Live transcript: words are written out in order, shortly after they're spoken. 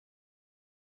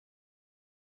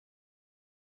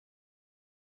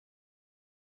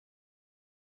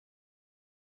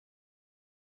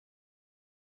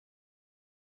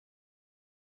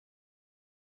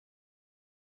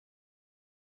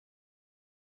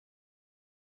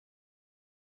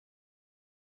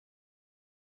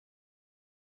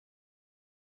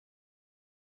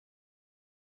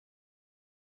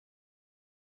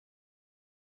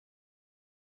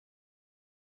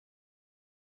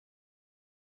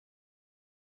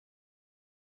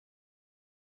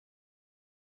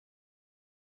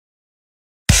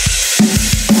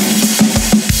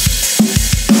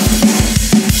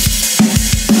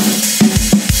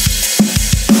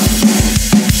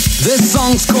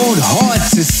called Hard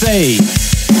to Say.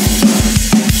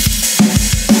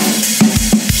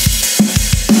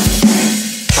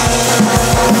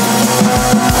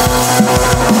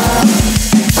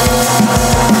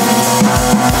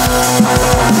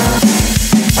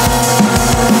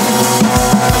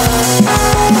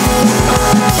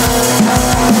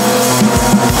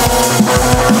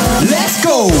 Let's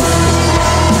go!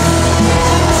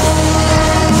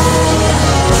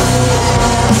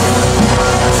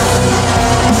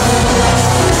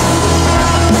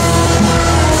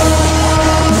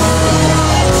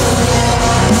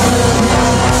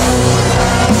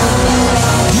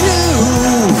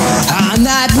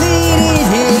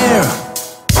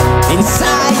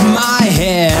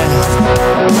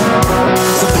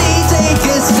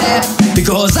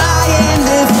 Because I am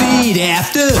defeated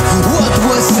after what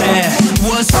was said.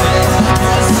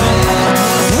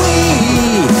 We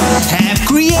have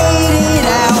created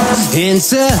our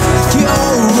insecurities,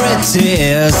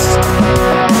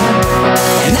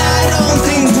 and I don't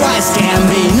think twice can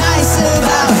be nice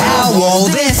about how all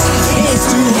this is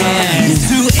to end.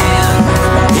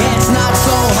 It's not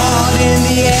so hard in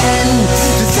the end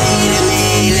to say to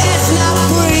me, let's not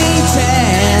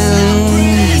pretend.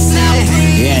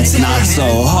 It's not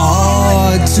so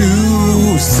hard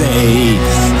to say,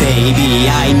 baby,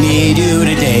 I need you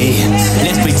today.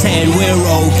 Let's pretend we're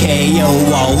okay. Yo,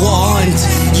 I want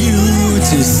you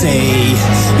to say,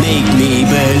 make me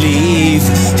believe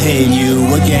in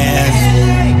you again.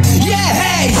 Yeah,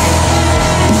 hey!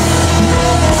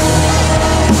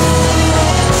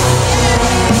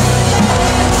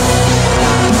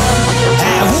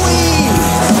 Have we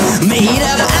made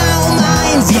up our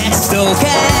minds yet? Still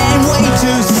can't wait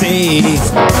to see.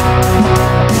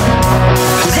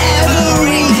 'Cause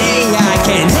every day I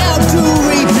can't help to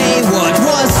replay what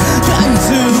was done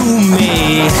to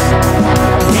me.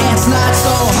 It's not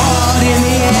so hard in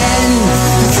the end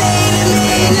to say to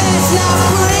me, let's not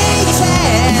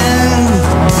pretend.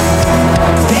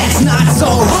 It's not so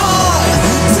hard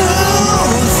to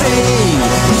say,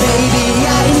 baby,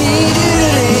 I need you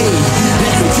today.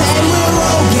 Let's pretend we're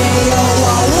okay. Oh,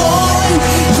 I want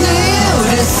you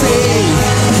to say,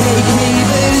 make me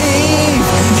believe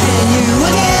in you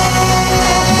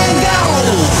again. Go!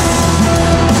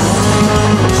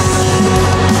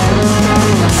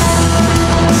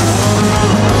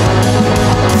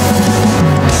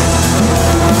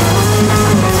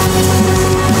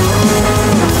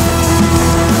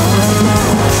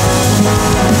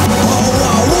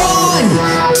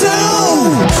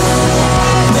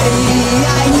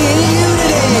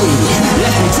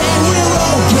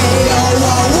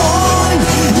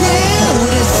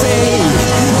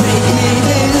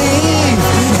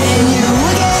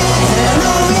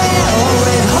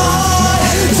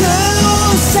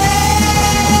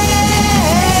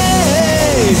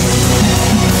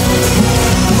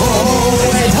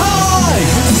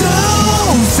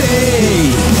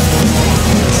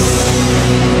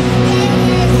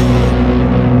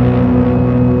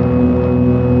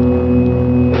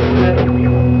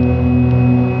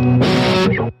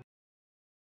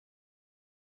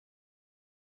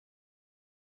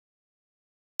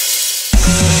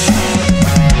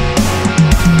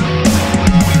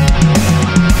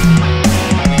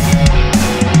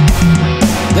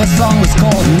 The song was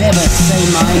called Never Say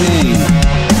My Name.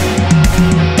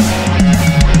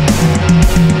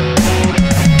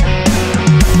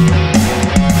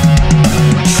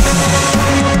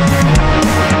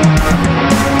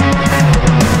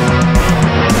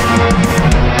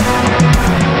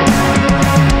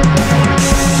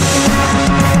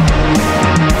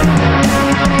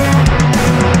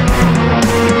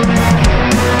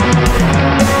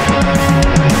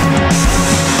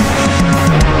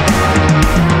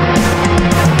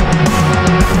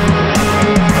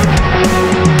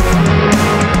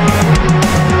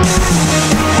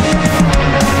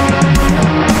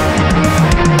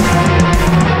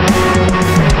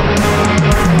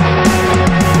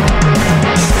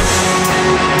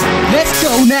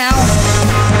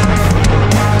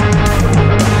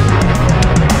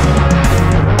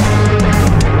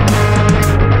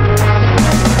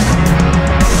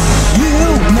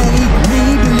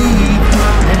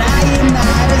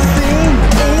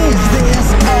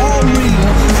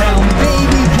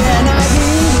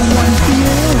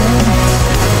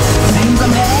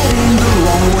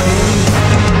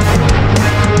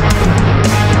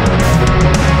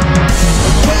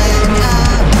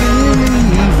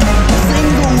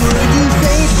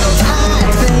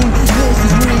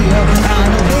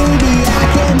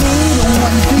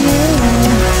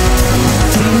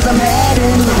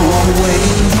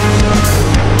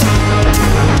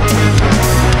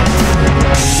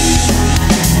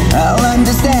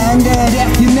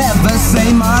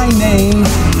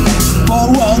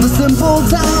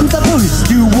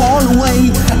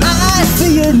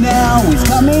 see it now, he's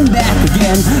coming back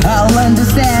again. I'll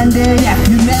understand it if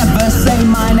you never say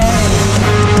my name.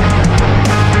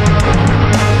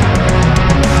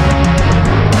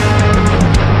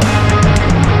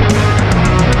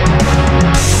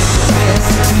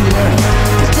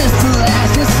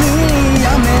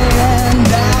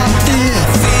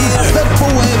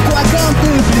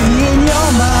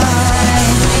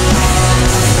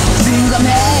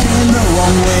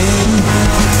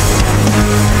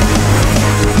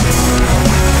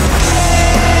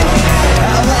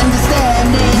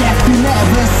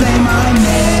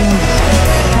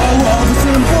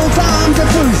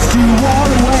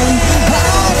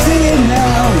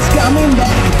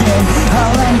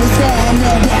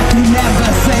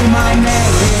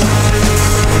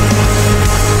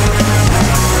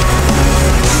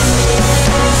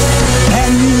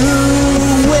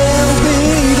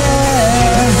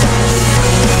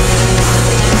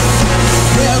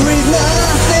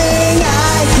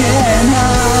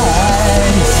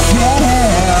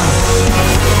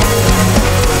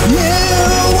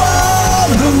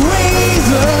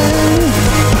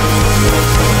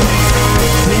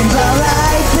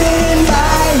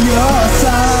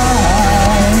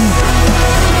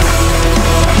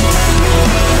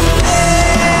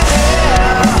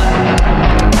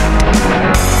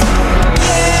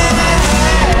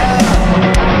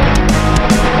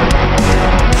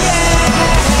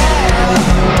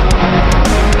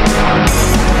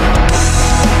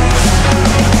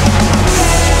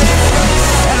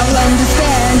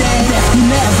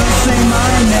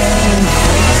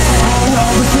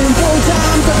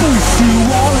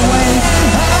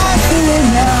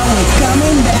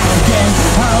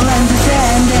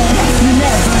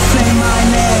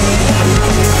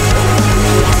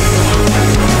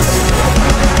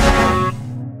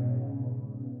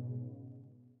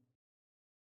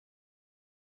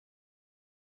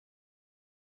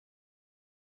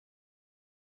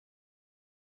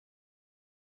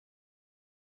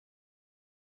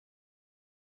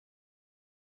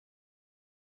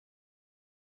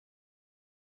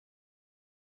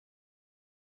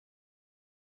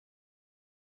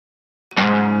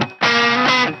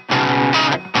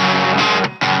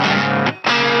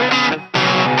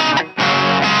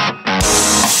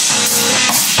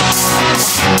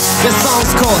 This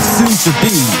song's called Soon to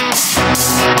Be.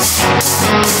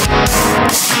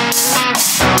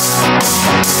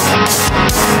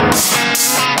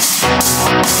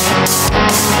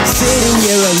 Sitting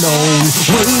here alone,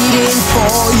 waiting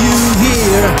for you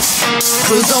here,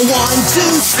 'cause I want to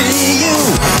see you.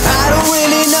 I don't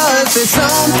really know if it's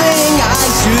something I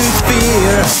should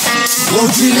fear.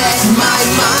 Won't you let my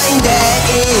mind at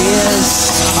ease?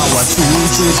 I was soon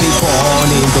to be born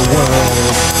in the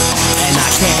world, and I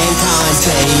can't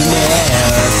contain it.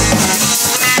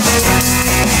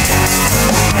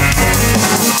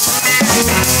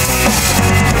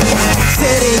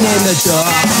 Sitting in the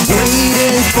dark,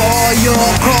 waiting for your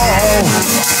call.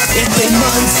 It's been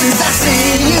months since I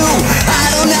seen you. I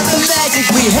don't have the magic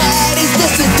we had, it's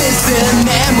just a distant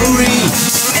memory,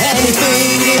 and it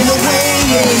faded away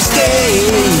each day.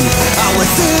 I was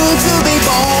soon to be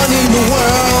born in the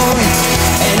world,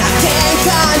 and I can't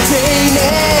contain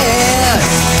it.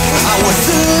 I was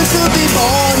soon to be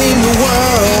born in the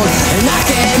world, and I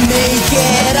can't make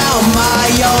it on my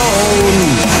own.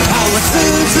 I was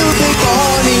soon to be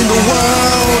born in the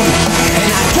world,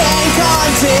 and I can't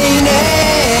contain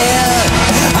it.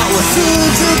 I was soon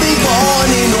to be born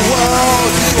in the world,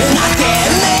 and I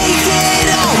can't make it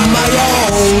on my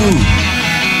own.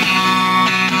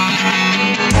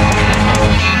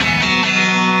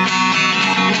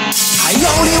 I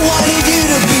only wanted you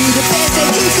to be the best that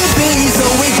you could be, so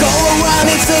we go around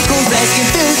in circles as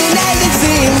confusing as it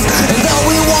seems. And though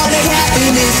we wanted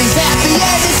happiness, as happy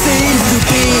as it seems to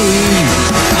be,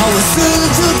 I was soon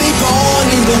to be born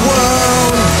in the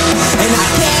world, and I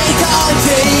can't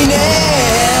contain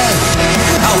it.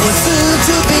 I was soon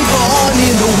to be born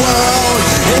in the world,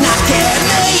 and I can't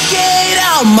make it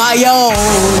on my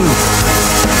own.